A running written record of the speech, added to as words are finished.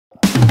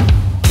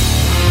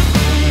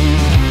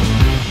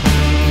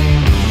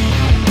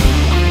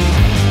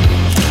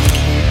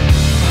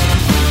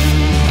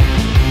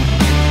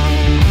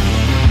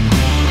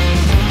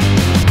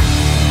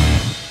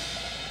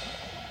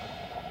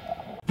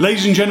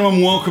Ladies and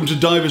gentlemen, welcome to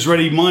Divers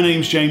Ready. My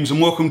name's James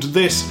and welcome to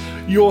this,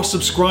 your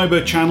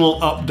subscriber channel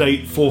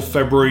update for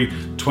February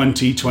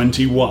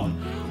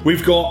 2021.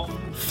 We've got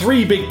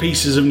three big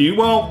pieces of news.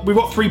 Well, we've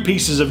got three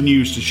pieces of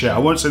news to share. I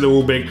won't say they're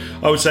all big.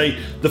 I would say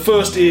the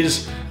first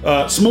is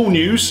small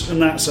news,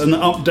 and that's an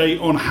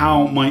update on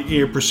how my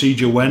ear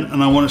procedure went.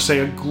 And I want to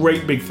say a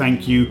great big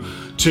thank you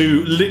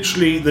to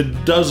literally the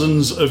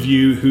dozens of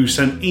you who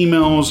sent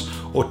emails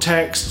or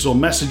texts or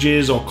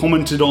messages or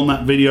commented on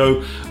that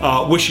video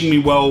wishing me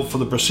well for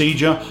the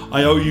procedure.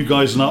 I owe you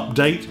guys an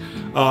update,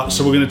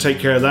 so we're going to take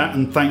care of that,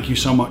 and thank you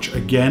so much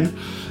again.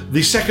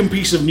 The second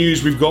piece of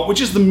news we've got,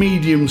 which is the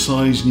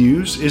medium-sized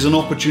news, is an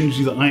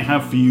opportunity that I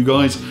have for you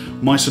guys,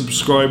 my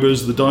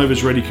subscribers, the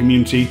Divers Ready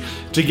community,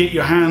 to get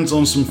your hands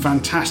on some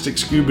fantastic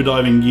scuba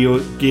diving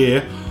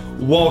gear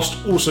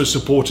whilst also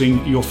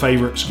supporting your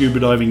favorite scuba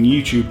diving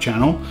YouTube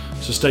channel,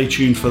 so stay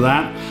tuned for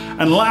that.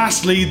 And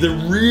lastly, the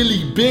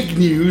really big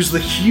news, the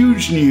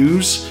huge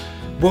news,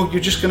 well,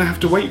 you're just gonna have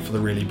to wait for the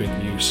really big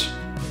news.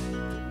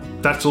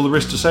 That's all there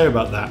is to say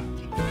about that.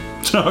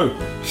 So,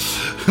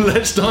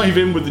 let's dive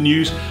in with the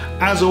news.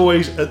 As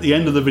always, at the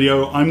end of the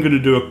video, I'm going to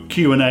do a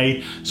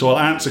Q&A, so I'll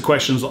answer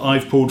questions that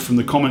I've pulled from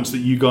the comments that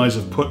you guys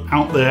have put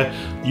out there,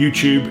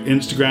 YouTube,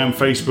 Instagram,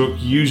 Facebook,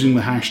 using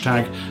the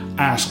hashtag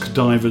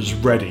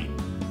AskDiversReady.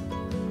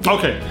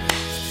 Okay,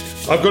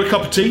 I've got a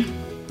cup of tea,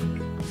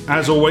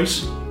 as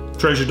always,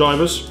 Treasure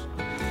Divers.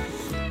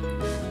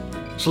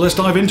 So let's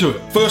dive into it.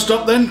 First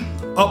up then,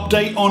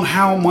 update on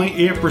how my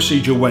ear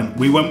procedure went.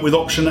 We went with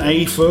option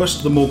A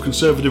first, the more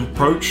conservative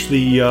approach,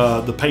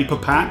 the paper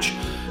patch.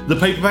 The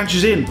paper patch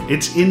is in,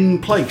 it's in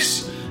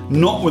place,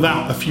 not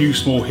without a few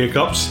small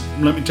hiccups.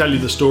 Let me tell you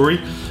the story.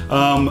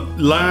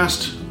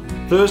 Last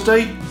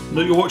Thursday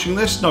that you're watching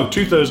this, no,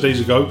 2 Thursdays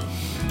ago,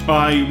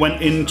 I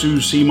went in to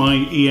see my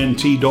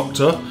ENT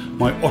doctor,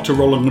 my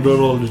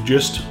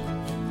otolaryngologist,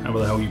 however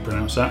the hell you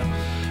pronounce that,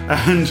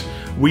 and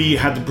we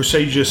had the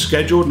procedure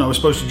scheduled, and I was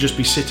supposed to just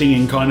be sitting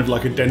in kind of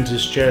like a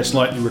dentist chair,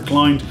 slightly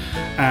reclined,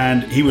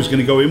 and he was going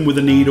to go in with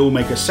a needle,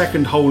 make a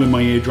second hole in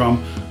my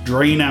eardrum,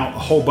 drain out a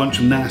whole bunch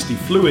of nasty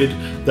fluid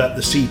that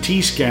the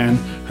CT scan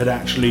had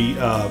actually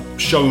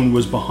shown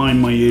was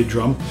behind my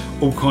eardrum,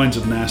 all kinds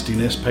of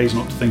nastiness, pays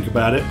not to think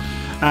about it.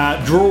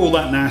 Draw all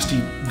that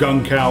nasty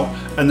gunk out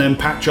and then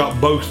patch up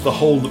both the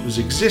hole that was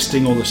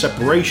existing, or the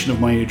separation of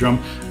my eardrum,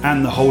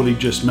 and the hole he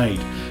just made.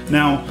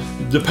 Now,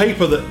 the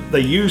paper that they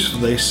use for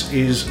this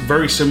is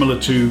very similar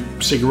to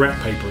cigarette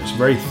paper. It's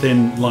very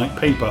thin, light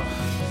paper.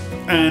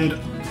 And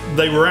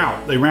they were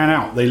out, they ran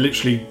out. They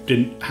literally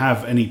didn't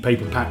have any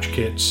paper patch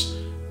kits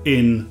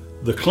in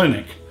the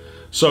clinic.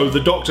 So the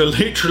doctor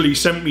literally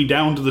sent me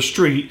down to the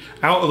street,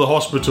 out of the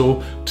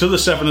hospital, to the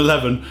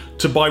 7-Eleven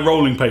to buy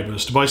rolling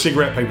papers, to buy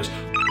cigarette papers.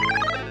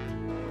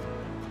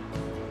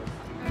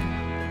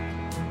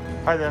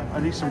 Hi there, I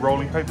need some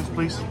rolling papers,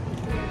 please.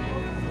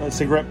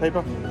 Cigarette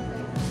paper.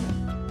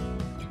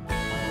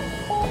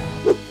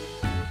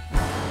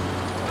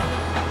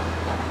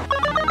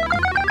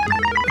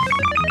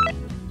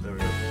 There we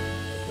go.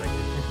 Thank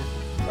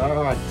you.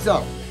 Alright,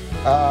 so,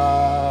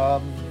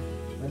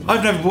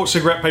 I've never bought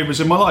cigarette papers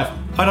in my life.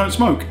 I don't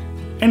smoke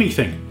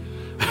anything.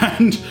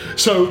 And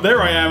so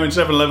there I am in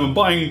 7-Eleven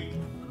buying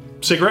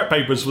cigarette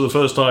papers for the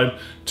first time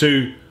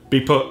to be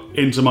put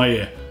into my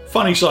ear.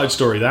 Funny side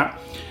story that.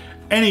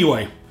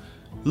 Anyway,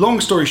 long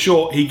story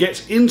short, he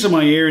gets into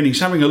my ear and he's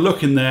having a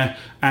look in there,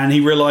 and he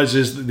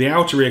realizes that the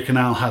outer ear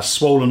canal has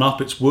swollen up.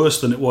 It's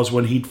worse than it was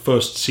when he'd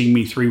first seen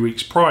me 3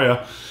 weeks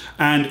prior.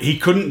 And he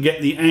couldn't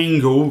get the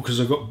angle, because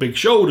I've got big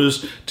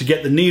shoulders, to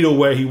get the needle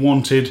where he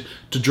wanted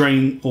to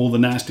drain all the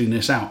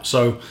nastiness out.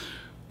 So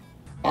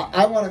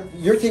I want to,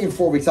 you're taking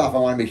 4 weeks off, I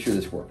want to make sure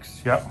this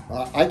works. Yeah.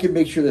 I can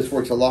make sure this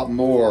works a lot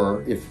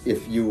more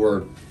if you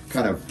were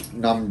kind of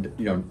numbed,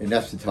 you know,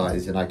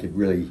 anesthetized, and I could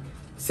really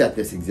set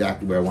this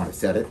exactly where I want to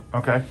set it.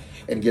 Okay.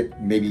 And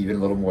get maybe even a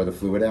little more of the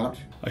fluid out.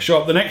 I show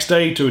up the next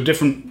day to a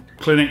different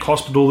clinic,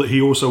 hospital that he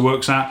also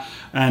works at,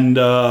 and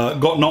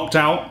got knocked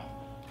out.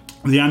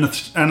 The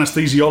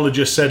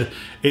anesthesiologist said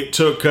it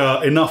took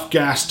enough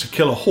gas to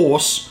kill a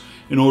horse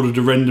in order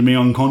to render me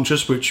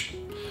unconscious, which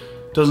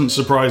doesn't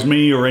surprise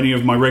me or any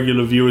of my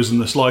regular viewers in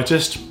the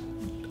slightest.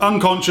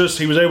 Unconscious,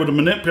 he was able to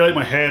manipulate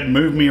my head,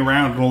 move me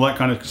around and all that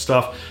kind of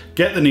stuff,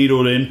 get the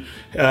needle in,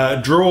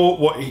 draw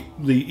what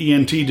the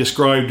ENT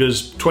described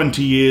as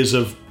 20 years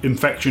of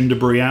infection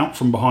debris out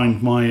from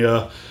behind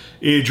my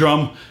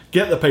eardrum,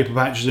 get the paper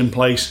patches in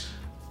place,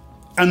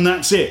 and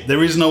that's it.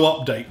 There is no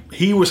update.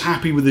 He was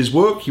happy with his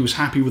work, he was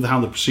happy with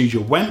how the procedure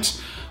went,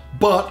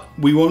 but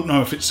we won't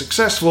know if it's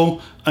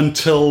successful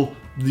until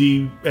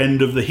the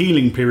end of the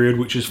healing period,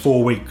 which is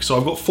 4 weeks. So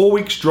I've got 4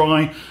 weeks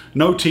dry,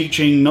 no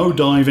teaching, no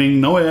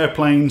diving, no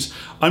airplanes.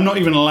 I'm not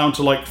even allowed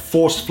to like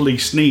forcefully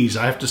sneeze.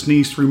 I have to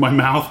sneeze through my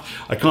mouth.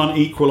 I can't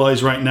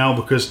equalize right now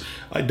because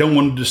I don't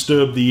want to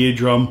disturb the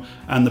eardrum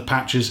and the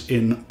patches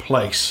in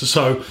place.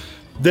 So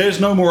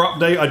there's no more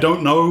update. I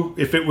don't know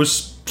if it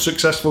was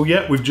successful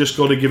yet. We've just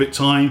got to give it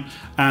time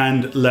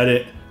and let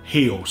it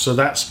heal. So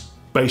that's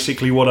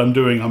basically what I'm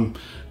doing. I'm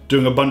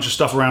doing a bunch of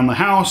stuff around the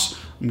house.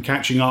 I'm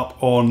catching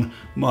up on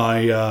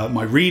my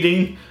my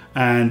reading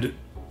and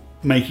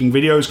making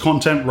videos,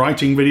 content,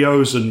 writing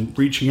videos, and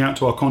reaching out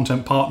to our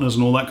content partners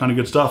and all that kind of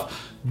good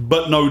stuff.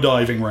 But no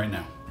diving right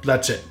now.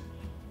 That's it.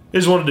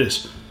 Is what it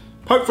is.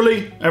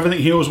 Hopefully everything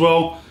heals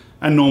well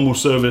and normal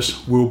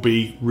service will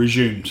be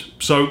resumed.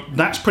 So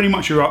that's pretty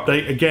much your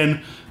update.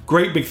 Again,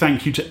 great big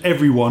thank you to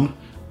everyone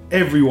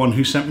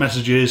who sent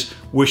messages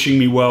wishing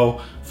me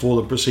well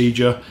for the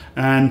procedure,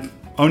 and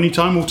only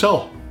time will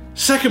tell.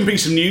 Second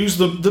piece of news,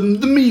 the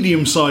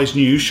medium-sized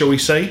news, shall we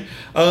say.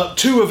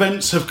 Two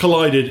events have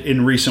collided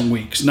in recent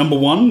weeks. Number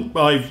one,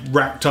 I've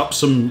racked up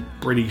some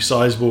pretty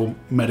sizable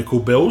medical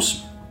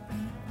bills.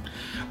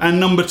 And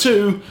number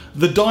two,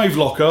 the dive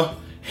locker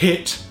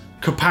hit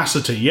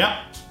capacity. Yep,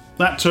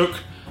 that took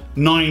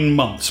 9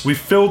 months. We've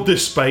filled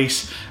this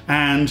space,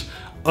 and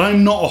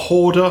I'm not a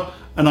hoarder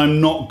and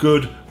I'm not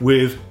good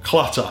with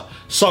clutter.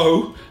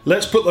 So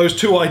let's put those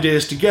two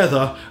ideas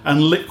together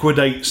and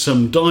liquidate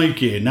some dive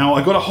gear. Now,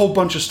 I got a whole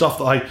bunch of stuff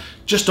that I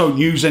just don't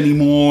use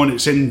anymore, and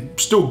it's in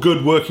still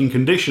good working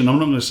condition. I'm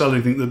not going to sell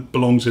anything that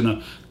belongs in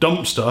a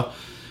dumpster.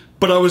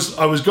 But I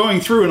was going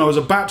through and I was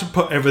about to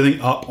put everything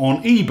up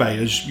on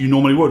eBay, as you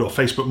normally would, or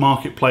Facebook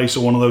Marketplace,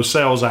 or one of those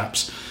sales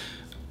apps.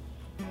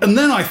 And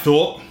then I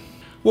thought,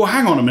 well,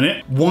 hang on a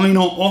minute, why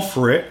not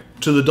offer it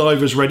to the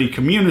Divers Ready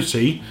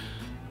community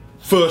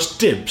first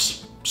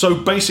dibs? So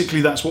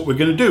basically that's what we're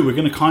going to do. We're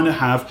going to kind of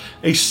have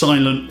a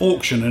silent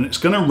auction, and it's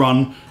going to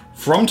run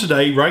from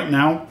today, right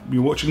now,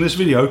 you're watching this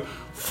video,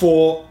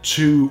 for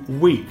 2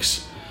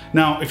 weeks.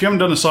 Now, if you haven't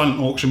done a silent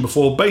auction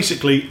before,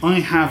 basically I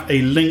have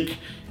a link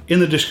in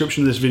the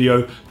description of this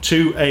video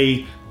to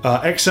a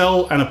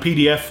Excel and a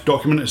PDF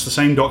document. It's the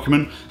same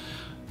document.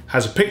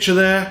 Has a picture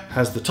there,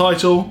 has the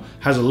title,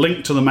 has a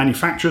link to the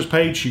manufacturer's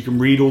page. You can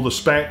read all the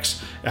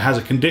specs. It has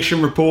a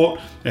condition report.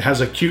 It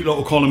has a cute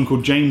little column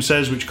called James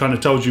Says, which kind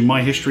of tells you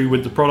my history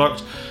with the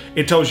product.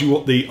 It tells you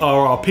what the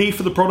RRP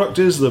for the product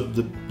is,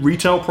 the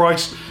retail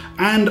price.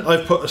 And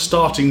I've put a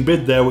starting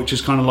bid there, which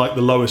is kind of like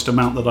the lowest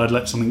amount that I'd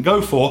let something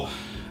go for.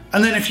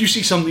 And then if you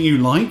see something you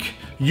like,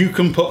 you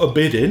can put a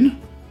bid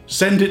in,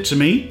 send it to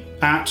me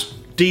at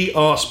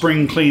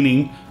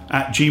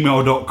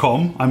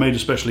drspringcleaning@gmail.com. I made a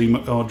special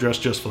email address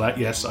just for that.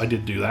 Yes, I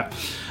did do that.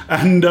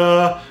 And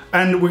we're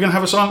going to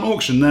have a silent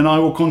auction. Then I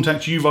will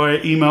contact you via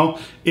email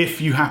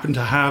if you happen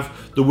to have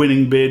the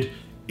winning bid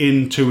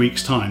in 2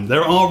 weeks' time.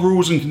 There are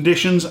rules and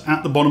conditions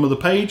at the bottom of the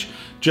page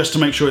just to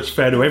make sure it's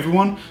fair to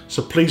everyone.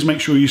 So please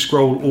make sure you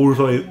scroll all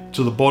the way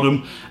to the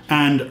bottom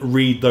and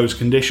read those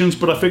conditions.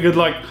 But I figured,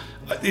 like,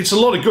 it's a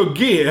lot of good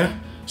gear.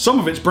 Some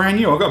of it's brand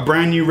new. I've got a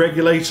brand new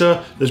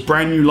regulator. There's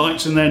brand new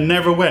lights in there,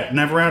 never wet,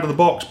 never out of the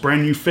box.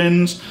 Brand new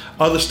fins.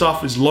 Other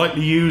stuff is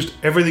lightly used.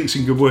 Everything's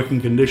in good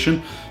working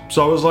condition.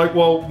 So I was like,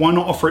 well, why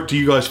not offer it to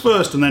you guys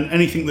first, and then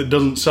anything that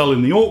doesn't sell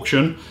in the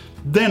auction,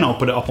 then I'll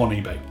put it up on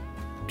eBay.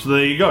 So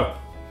there you go.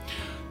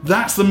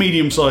 That's the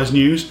medium-sized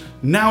news.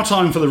 Now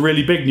time for the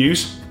really big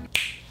news.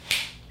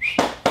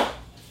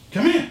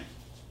 Come here.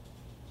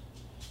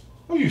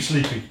 Oh, you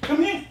sleepy?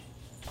 Come here.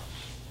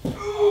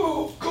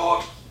 Oh,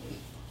 God.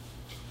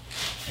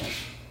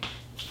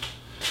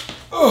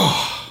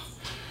 Oh,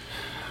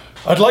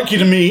 I'd like you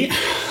to meet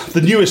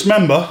the newest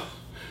member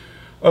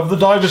of the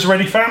Divers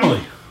Ready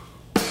family.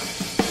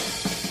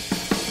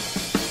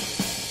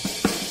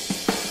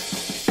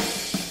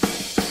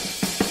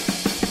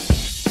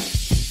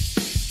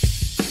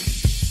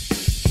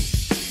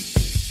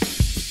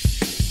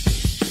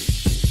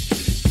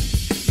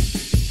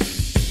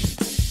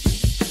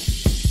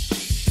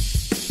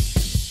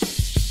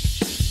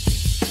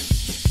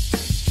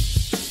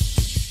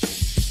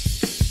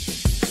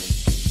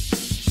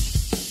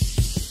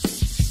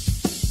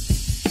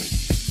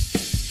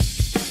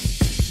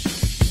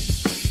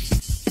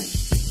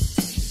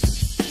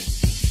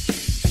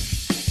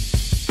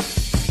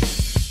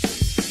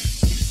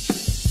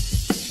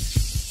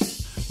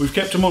 We've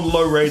kept him on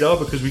low radar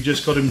because we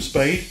just got him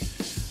spayed,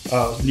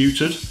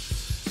 neutered.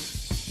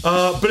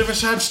 Bit of a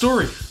sad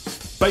story.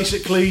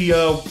 Basically,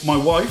 my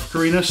wife,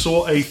 Karina,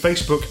 saw a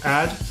Facebook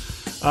ad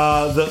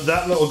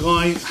that little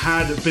guy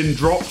had been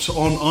dropped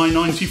on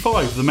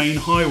I-95, the main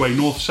highway,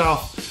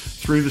 north-south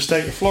through the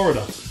state of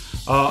Florida.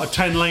 A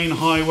 10-lane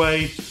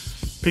highway,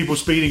 people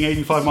speeding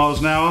 85 miles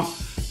an hour.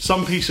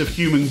 Some piece of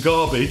human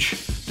garbage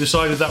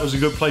decided that was a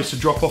good place to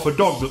drop off a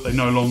dog that they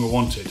no longer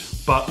wanted.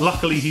 But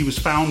luckily he was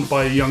found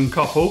by a young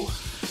couple,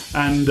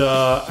 and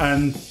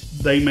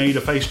they made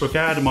a Facebook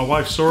ad, and my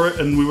wife saw it,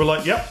 and we were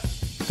like, yep,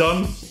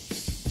 done.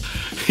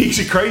 He's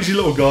a crazy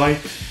little guy.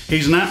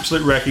 He's an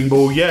absolute wrecking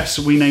ball. Yes,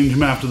 we named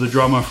him after the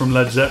drummer from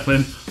Led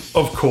Zeppelin,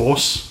 of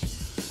course.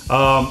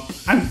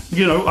 And,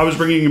 you know, I was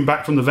bringing him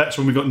back from the vets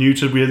when we got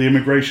neutered. We had the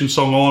immigration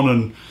song on,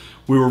 and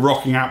we were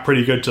rocking out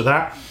pretty good to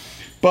that.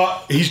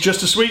 But he's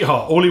just a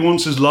sweetheart. All he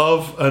wants is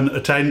love and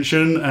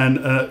attention and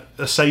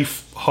a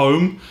safe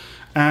home.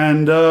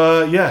 And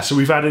yeah, so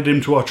we've added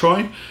him to our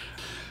tribe.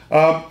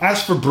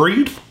 As for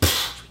breed,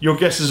 your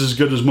guess is as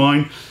good as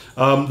mine.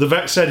 The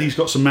vet said he's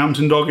got some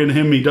mountain dog in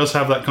him. He does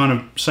have that kind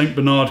of Saint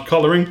Bernard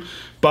colouring.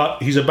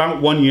 but he's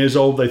about 1 year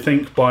old, they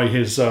think, by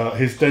his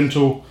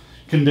dental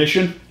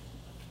condition.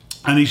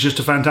 And he's just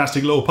a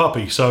fantastic little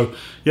puppy. So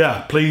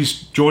yeah,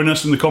 please join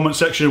us in the comment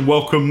section and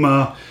welcome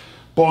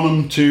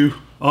Bonham to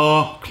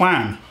our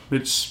clan.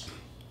 It's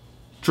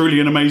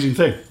truly an amazing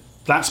thing.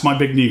 That's my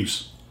big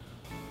news.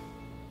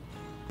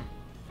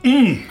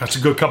 That's a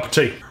good cup of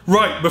tea.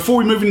 Right, before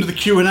we move into the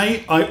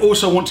Q&A, I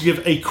also want to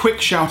give a quick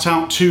shout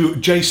out to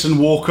Jason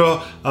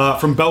Walker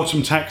from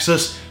Belton,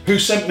 Texas, who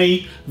sent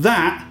me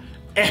that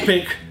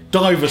epic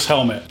diver's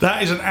helmet.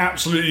 That is an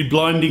absolutely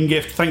blinding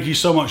gift. Thank you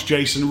so much,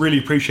 Jason. Really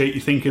appreciate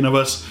you thinking of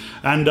us.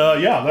 And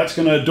yeah, that's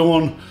going to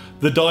adorn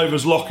the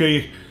Divers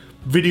Locker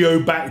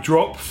video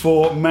backdrop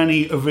for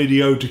many a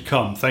video to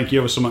come. Thank you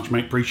ever so much,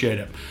 mate. Appreciate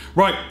it.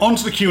 Right, on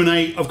to the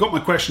Q&A. I've got my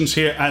questions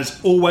here as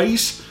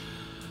always.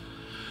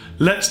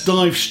 Let's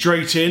dive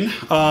straight in.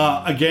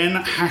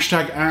 Again,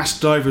 hashtag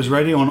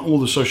AskDiversReady on all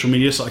the social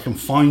media so I can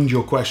find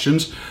your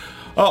questions.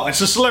 Oh,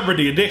 it's a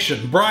celebrity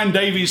edition. Brian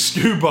Davies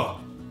Scuba.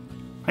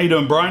 How you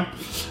doing, Brian?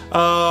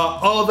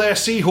 Are there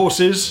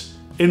seahorses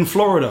in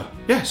Florida?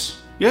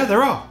 Yes, yeah,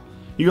 there are.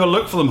 You gotta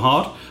look for them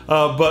hard.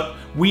 But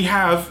we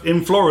have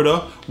in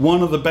Florida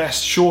one of the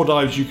best shore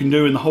dives you can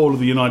do in the whole of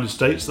the United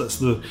States. That's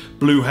the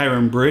Blue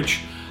Heron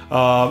Bridge.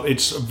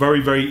 It's a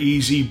very, very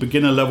easy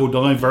beginner level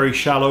dive, very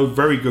shallow,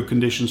 very good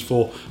conditions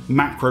for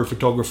macro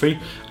photography.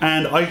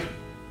 And I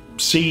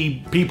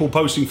see people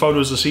posting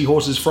photos of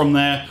seahorses from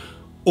there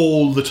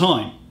all the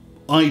time.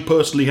 I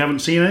personally haven't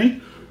seen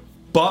any,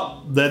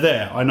 but they're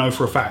there, I know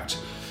for a fact.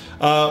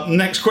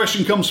 Next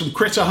question comes from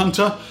Critter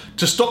Hunter.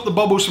 To stop the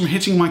bubbles from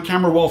hitting my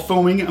camera while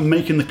filming and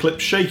making the clip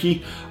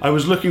shaky, I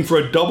was looking for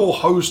a double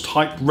hose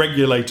type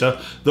regulator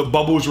that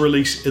bubbles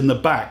release in the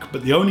back,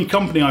 but the only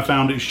company I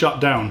found is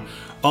shut down.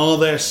 Are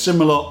there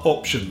similar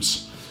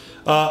options?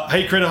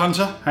 Hey Critter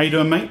Hunter, how you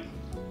doing, mate?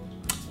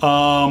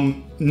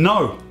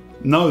 No,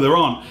 there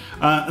aren't.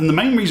 And the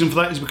main reason for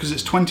that is because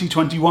it's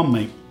 2021,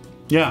 mate.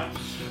 Yeah,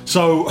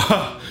 so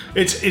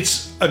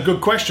it's a good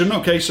question.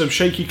 Okay, so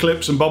shaky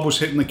clips and bubbles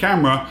hitting the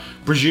camera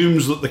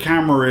presumes that the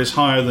camera is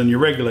higher than your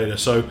regulator.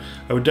 So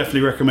I would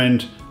definitely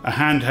recommend a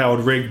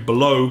handheld rig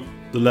below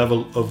the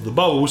level of the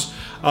bubbles.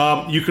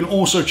 You can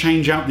also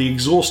change out the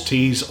exhaust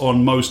tees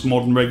on most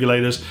modern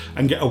regulators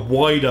and get a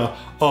wider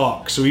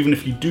arc. So even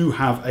if you do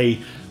have a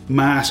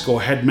mask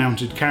or head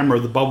mounted camera,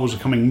 the bubbles are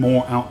coming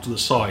more out to the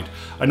side.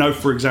 I know,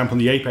 for example, in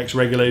the Apex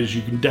regulators,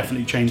 you can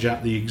definitely change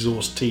out the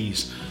exhaust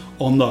tees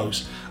on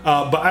those.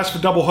 But as for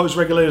double hose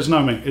regulators,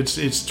 no, mate, it's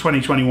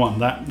 2021.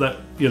 That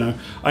you know,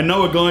 I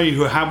know a guy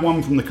who had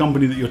one from the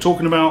company that you're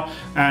talking about,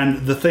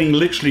 and the thing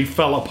literally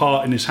fell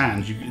apart in his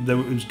hands. It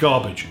was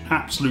garbage,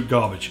 absolute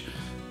garbage.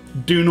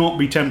 Do not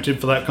be tempted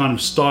for that kind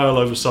of style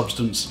over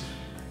substance.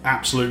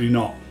 Absolutely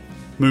not.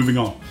 Moving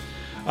on.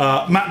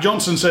 Matt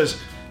Johnson says,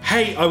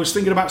 hey, I was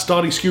thinking about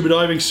starting scuba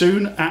diving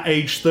soon at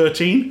age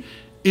 13.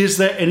 Is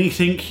there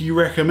anything you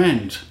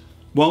recommend?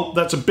 Well,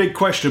 that's a big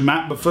question,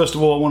 Matt, but first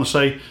of all, I want to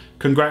say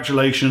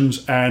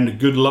congratulations and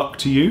good luck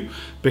to you,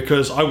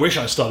 because I wish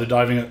I started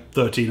diving at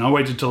 13. I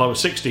waited till I was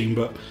 16,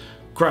 but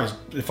Christ,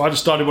 if I'd have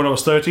started when I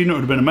was 13, it would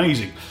have been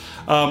amazing.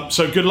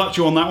 So good luck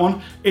to you on that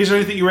one. Is there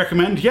anything you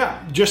recommend?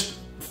 Yeah, just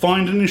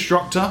find an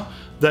instructor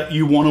that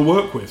you want to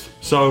work with.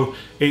 So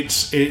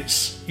it's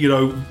you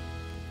know,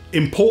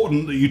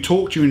 important that you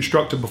talk to your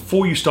instructor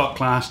before you start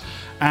class,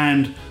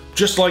 and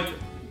just like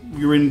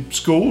you're in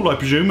school, I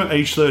presume, at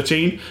age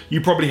 13, you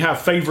probably have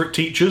favorite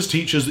teachers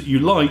that you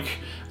like,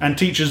 and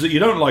teachers that you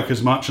don't like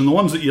as much. And the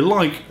ones that you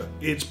like,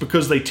 it's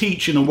because they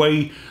teach in a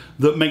way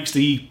that makes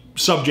the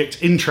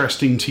subject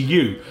interesting to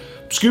you.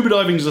 Scuba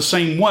diving is the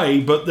same way,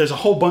 but there's a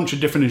whole bunch of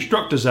different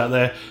instructors out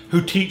there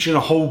who teach in a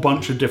whole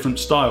bunch of different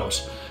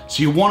styles.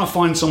 So you want to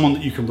find someone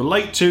that you can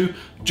relate to,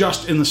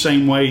 just in the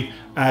same way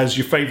as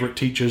your favorite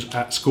teachers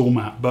at school,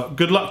 Matt. But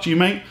good luck to you,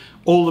 mate.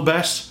 All the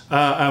best,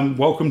 and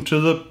welcome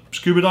to the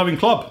Scuba Diving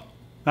Club.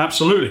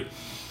 Absolutely.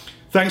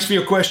 Thanks for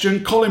your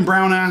question. Colin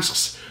Brown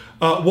asks,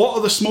 what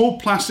are the small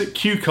plastic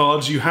cue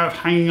cards you have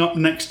hanging up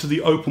next to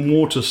the open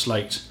water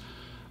slate?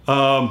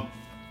 I'll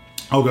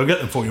go get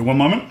them for you, one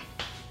moment.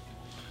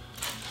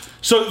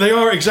 So they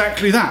are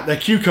exactly that. They're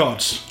cue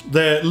cards.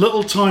 They're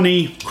little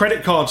tiny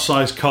credit card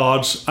sized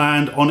cards,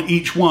 and on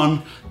each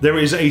one there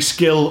is a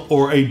skill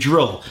or a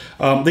drill.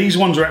 These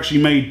ones are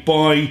actually made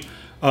by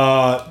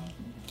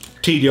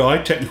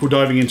TDI, Technical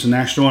Diving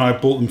International, and I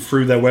bought them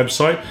through their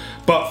website.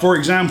 But for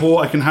example,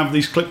 I can have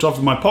these clipped off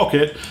in my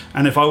pocket,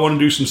 and if I want to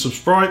do some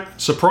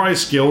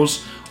surprise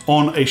skills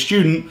on a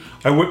student,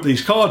 I whip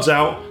these cards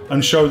out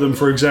and show them,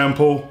 for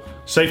example,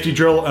 safety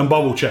drill and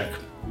bubble check,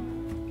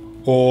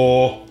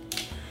 or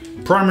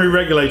primary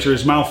regulator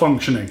is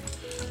malfunctioning,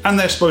 and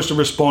they're supposed to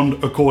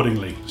respond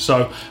accordingly.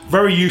 So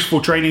very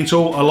useful training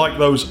tool. I like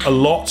those a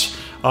lot.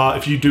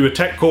 If you do a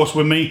tech course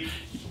with me,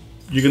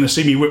 you're going to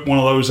see me whip one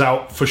of those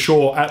out for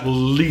sure at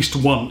least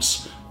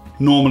once,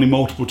 normally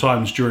multiple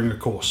times during a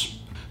course.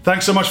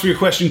 Thanks so much for your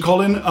question,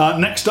 Colin.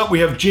 Next up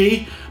we have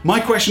G. My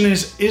question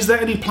is there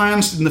any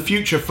plans in the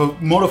future for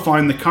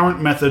modifying the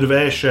current method of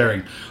air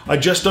sharing? I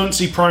just don't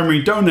see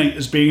primary donate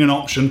as being an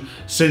option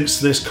since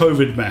this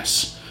COVID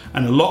mess.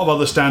 And a lot of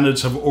other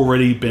standards have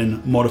already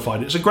been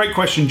modified. It's a great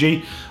question,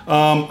 G.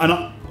 And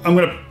I'm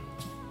going to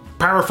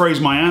paraphrase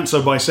my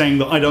answer by saying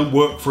that I don't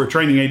work for a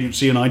training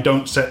agency and I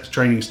don't set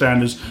training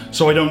standards,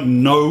 so I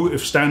don't know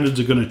if standards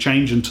are going to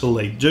change until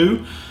they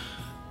do.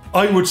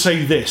 I would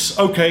say this,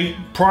 okay,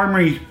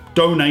 primary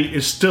donate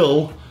is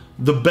still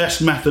the best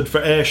method for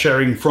air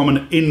sharing from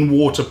an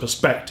in-water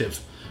perspective,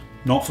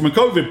 not from a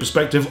COVID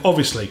perspective,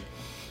 obviously.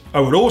 I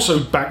would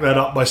also back that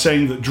up by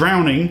saying that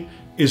drowning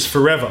is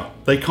forever.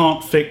 They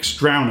can't fix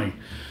drowning.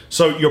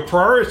 So your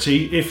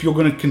priority, if you're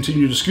going to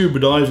continue to scuba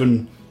dive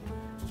and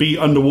be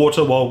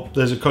underwater while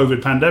there's a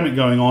COVID pandemic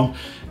going on,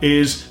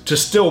 is to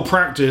still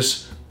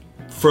practice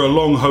for a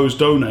long hose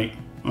donate,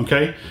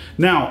 okay?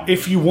 Now,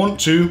 if you want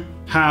to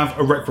have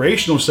a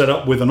recreational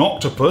setup with an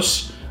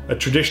octopus, a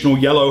traditional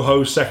yellow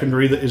hose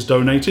secondary that is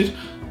donated,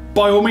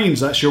 by all means,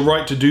 that's your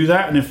right to do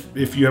that. And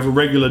if you have a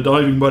regular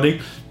diving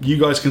buddy, you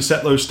guys can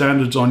set those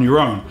standards on your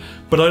own.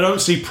 But I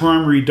don't see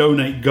primary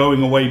donate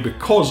going away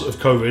because of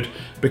COVID,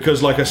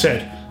 because like I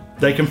said,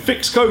 they can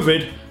fix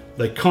COVID,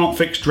 they can't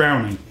fix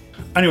drowning.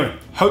 Anyway,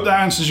 hope that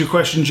answers your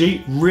question,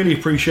 G. Really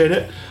appreciate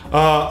it.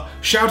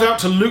 Shout out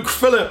to Luke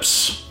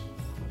Phillips.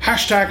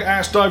 Hashtag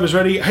Ask Divers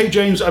Ready. Hey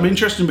James, I'm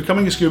interested in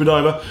becoming a scuba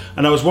diver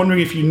and I was wondering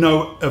if you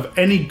know of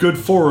any good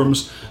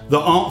forums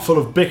that aren't full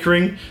of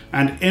bickering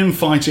and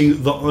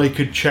infighting that I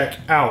could check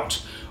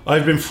out.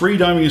 I've been free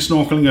diving and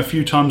snorkeling a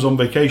few times on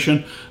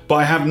vacation, but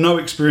I have no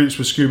experience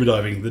with scuba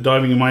diving. The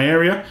diving in my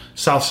area,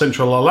 South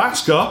Central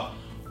Alaska,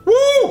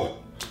 woo,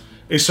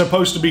 is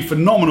supposed to be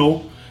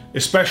phenomenal,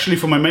 especially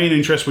for my main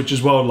interest, which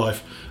is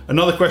wildlife.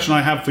 Another question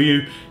I have for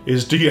you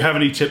is, do you have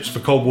any tips for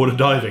cold water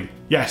diving?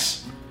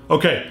 Yes.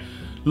 Okay.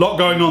 Lot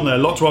going on there,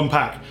 lot to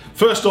unpack.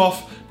 First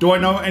off, do I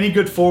know any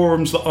good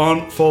forums that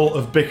aren't full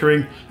of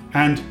bickering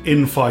and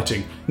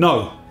infighting?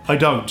 No, I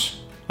don't.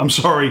 I'm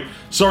sorry.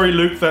 Sorry,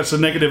 Luke, that's a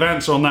negative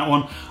answer on that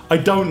one. I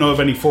don't know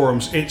of any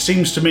forums. It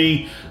seems to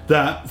me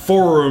that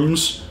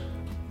forums,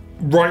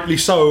 rightly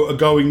so, are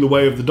going the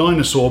way of the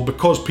dinosaur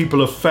because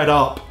people are fed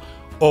up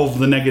of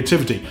the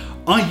negativity.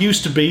 I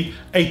used to be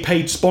a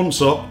paid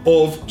sponsor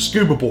of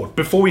Scuba Board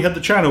before we had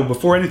the channel,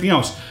 before anything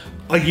else.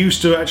 I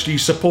used to actually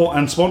support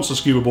and sponsor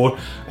Scuba Board,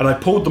 and I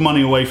pulled the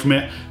money away from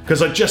it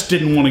because I just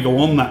didn't want to go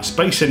on that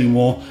space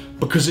anymore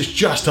because it's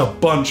just a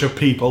bunch of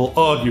people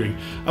arguing.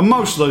 And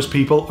most of those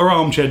people are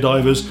armchair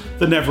divers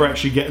that never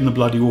actually get in the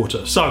bloody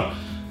water. So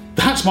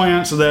that's my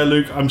answer there,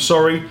 Luke. I'm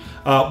sorry.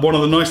 One of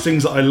the nice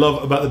things that I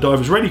love about the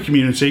Divers Ready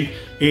community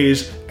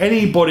is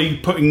anybody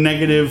putting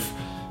negative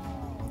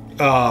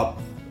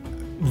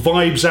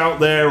vibes out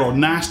there or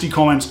nasty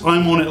comments,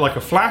 I'm on it like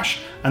a flash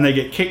and they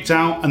get kicked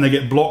out and they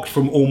get blocked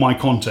from all my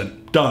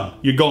content. Done.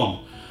 You're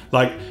gone.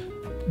 Like,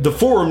 the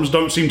forums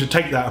don't seem to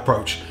take that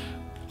approach.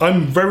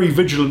 I'm very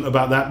vigilant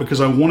about that because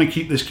I want to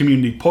keep this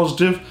community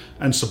positive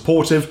and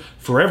supportive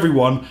for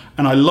everyone,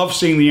 and I love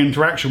seeing the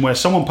interaction where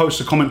someone posts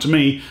a comment to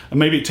me and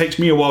maybe it takes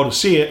me a while to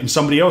see it and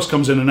somebody else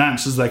comes in and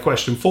answers their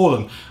question for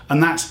them,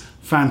 and that's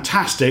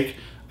fantastic,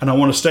 and I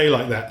want to stay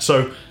like that.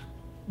 So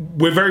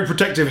we're very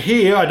protective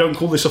here. I don't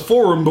call this a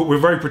forum, but we're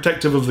very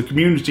protective of the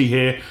community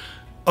here.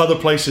 Other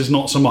places,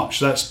 not so much.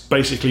 That's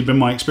basically been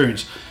my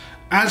experience.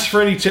 As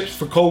for any tips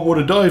for cold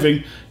water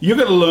diving, you're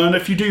going to learn,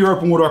 if you do your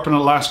open water up in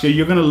Alaska,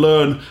 you're going to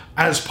learn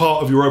as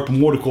part of your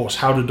open water course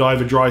how to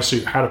dive a dry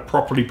suit, how to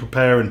properly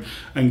prepare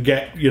and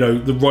get, you know,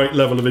 the right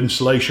level of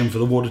insulation for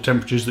the water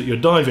temperatures that you're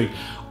diving.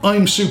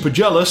 I'm super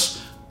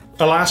jealous.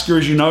 Alaska,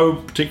 as you know,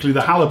 particularly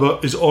the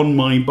halibut, is on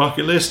my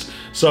bucket list.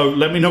 So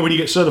let me know when you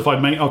get certified,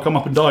 mate. I'll come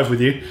up and dive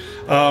with you.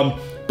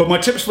 But my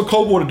tips for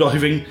cold water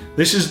diving,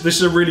 this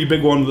is a really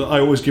big one that I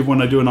always give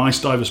when I do an ice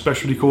diver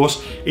specialty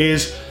course,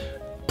 is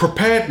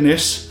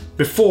preparedness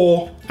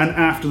before and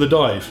after the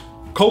dive.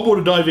 Cold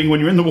water diving when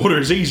you're in the water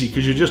is easy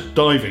because you're just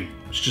diving.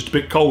 It's just a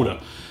bit colder.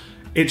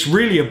 It's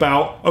really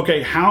about,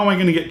 okay, how am I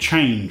going to get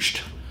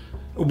changed?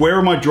 Where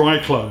are my dry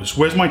clothes?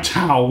 Where's my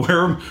towel?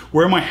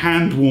 Where are my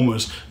hand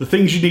warmers? The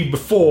things you need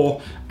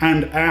before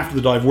and after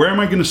the dive. Where am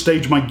I going to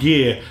stage my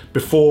gear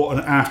before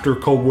and after a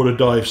cold water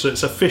dive so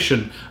it's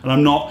efficient and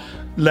I'm not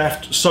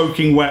left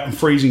soaking wet and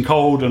freezing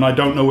cold and I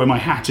don't know where my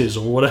hat is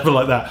or whatever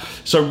like that.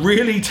 So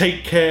really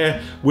take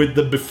care with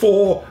the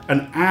before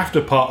and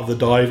after part of the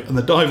dive, and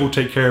the dive will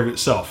take care of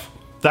itself.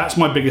 That's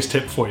my biggest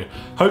tip for you.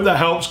 Hope that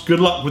helps. Good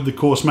luck with the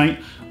course, mate.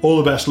 All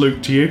the best,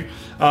 Luke, to you.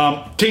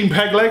 Team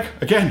Pegleg,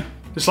 again,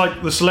 it's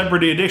like the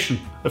celebrity edition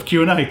of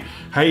Q&A.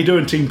 How you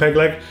doing, Team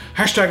Pegleg?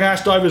 Hashtag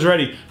Ask Divers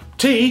Ready.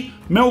 Tea,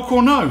 milk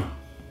or no?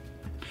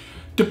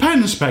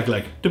 Depends,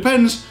 Pegleg.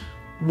 Depends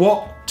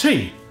what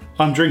tea.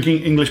 I'm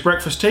drinking English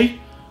breakfast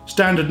tea,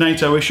 standard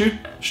NATO issue,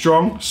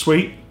 strong,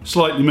 sweet,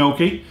 slightly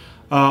milky.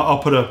 I'll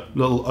put a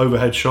little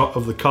overhead shot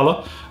of the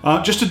colour.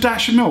 Just a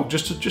dash of milk,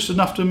 just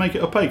enough to make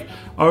it opaque.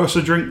 I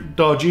also drink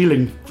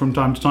Darjeeling from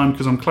time to time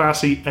because I'm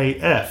classy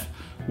AF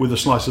with a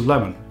slice of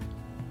lemon.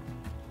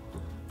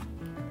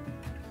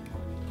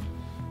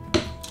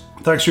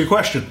 Thanks for your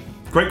question.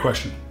 Great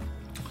question.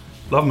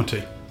 Love my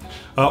tea.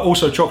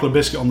 Also chocolate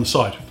biscuit on the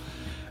side.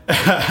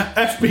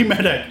 FB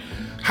Medic,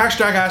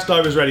 hashtag Ask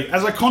Divers Ready.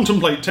 As I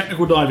contemplate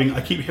technical diving,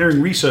 I keep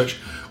hearing research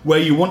where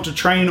you want to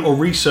train or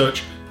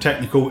research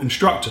technical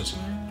instructors.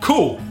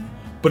 Cool.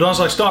 But as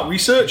I start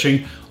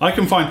researching, I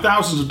can find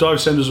thousands of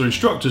dive centers or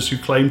instructors who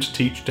claim to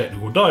teach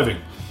technical diving.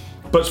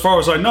 But as far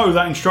as I know,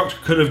 that instructor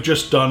could have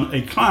just done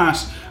a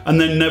class and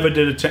then never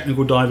did a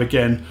technical dive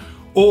again,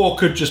 or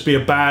could just be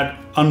a bad,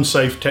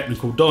 unsafe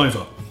technical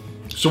diver.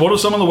 So what are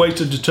some of the ways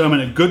to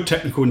determine a good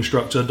technical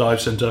instructor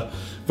dive center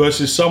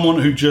versus someone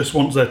who just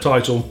wants their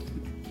title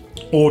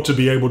or to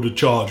be able to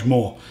charge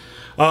more?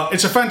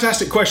 It's a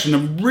fantastic question,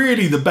 and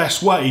really the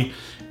best way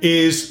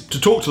is to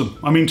talk to them.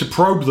 I mean, to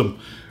probe them.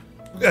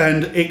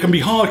 And it can be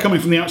hard coming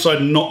from the outside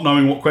and not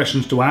knowing what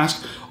questions to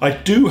ask. I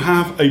do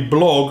have a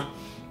blog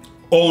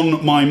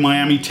on my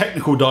Miami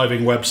technical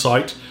diving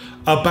website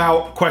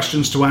about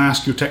questions to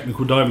ask your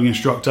technical diving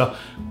instructor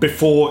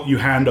before you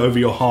hand over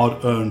your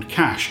hard-earned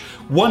cash.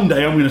 One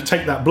day I'm going to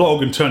take that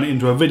blog and turn it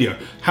into a video.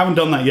 Haven't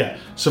done that yet.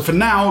 So for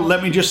now,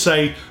 let me just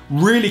say,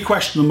 really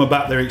question them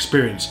about their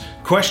experience.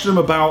 Question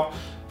them about,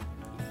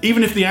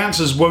 even if the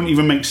answers won't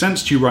even make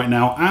sense to you right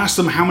now, ask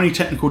them how many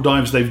technical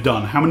dives they've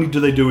done, how many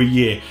do they do a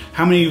year,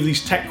 how many of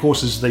these tech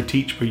courses they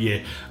teach per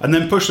year, and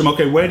then push them,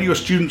 okay, where do your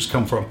students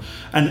come from?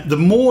 And the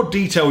more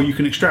detail you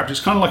can extract, it's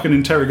kind of like an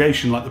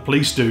interrogation like the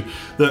police do,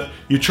 that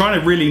you're trying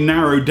to really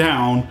narrow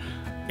down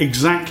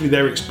exactly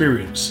their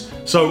experience.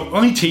 So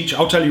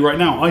I'll tell you right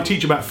now, I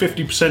teach about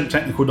 50%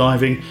 technical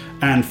diving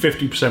and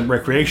 50%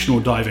 recreational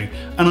diving,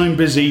 and I'm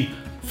busy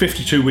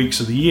 52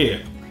 weeks of the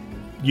year,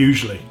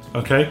 usually,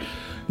 okay?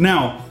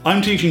 Now,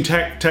 I'm teaching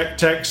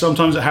tech.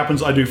 Sometimes it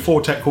happens I do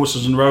 4 tech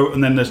courses in a row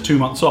and then there's 2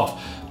 months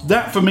off.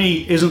 That for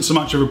me isn't so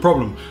much of a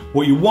problem.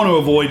 What you want to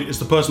avoid is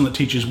the person that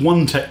teaches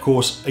 1 tech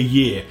course a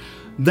year.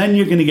 Then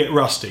you're going to get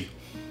rusty.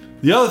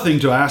 The other thing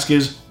to ask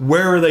is,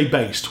 where are they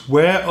based?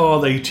 Where are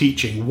they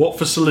teaching? What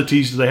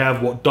facilities do they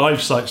have? What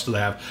dive sites do they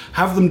have?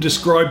 Have them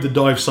describe the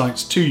dive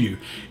sites to you.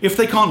 If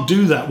they can't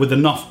do that with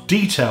enough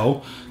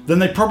detail, then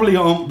they probably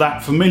aren't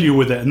that familiar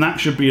with it, and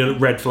that should be a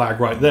red flag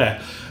right there.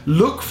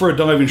 Look for a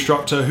dive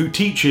instructor who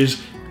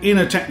teaches in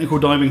a technical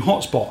diving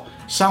hotspot.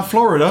 South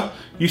Florida,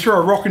 you throw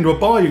a rock into a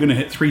bar, you're going to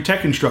hit 3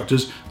 tech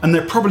instructors, and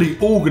they're probably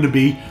all going to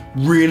be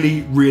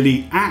really,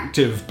 really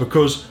active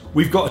because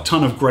we've got a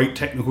ton of great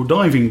technical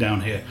diving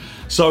down here.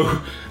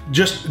 So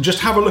just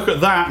have a look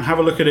at that, and have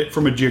a look at it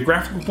from a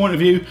geographical point of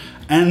view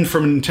and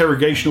from an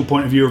interrogational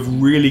point of view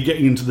of really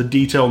getting into the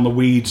detail and the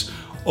weeds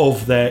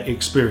of their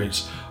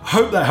experience. I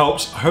hope that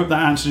helps. I hope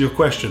that answers your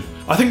question.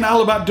 I think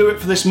that'll about do it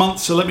for this month,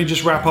 so let me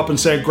just wrap up and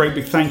say a great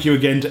big thank you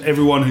again to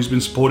everyone who's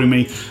been supporting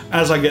me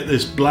as I get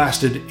this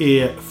blasted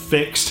ear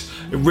fixed.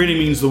 It really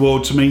means the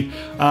world to me.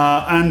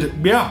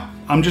 And yeah,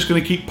 I'm just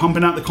going to keep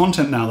pumping out the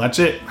content now. That's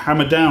it.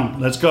 Hammer down.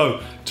 Let's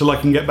go till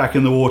I can get back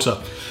in the water.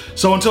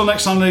 So until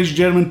next time, ladies and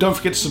gentlemen, don't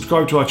forget to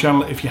subscribe to our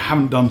channel if you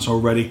haven't done so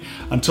already.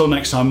 Until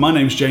next time, my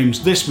name's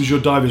James. This was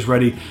your Divers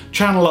Ready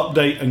channel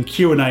update and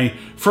Q&A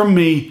from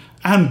me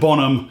and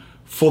Bonham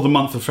for the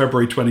month of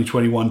February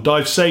 2021.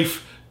 Dive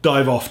safe,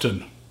 dive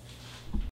often.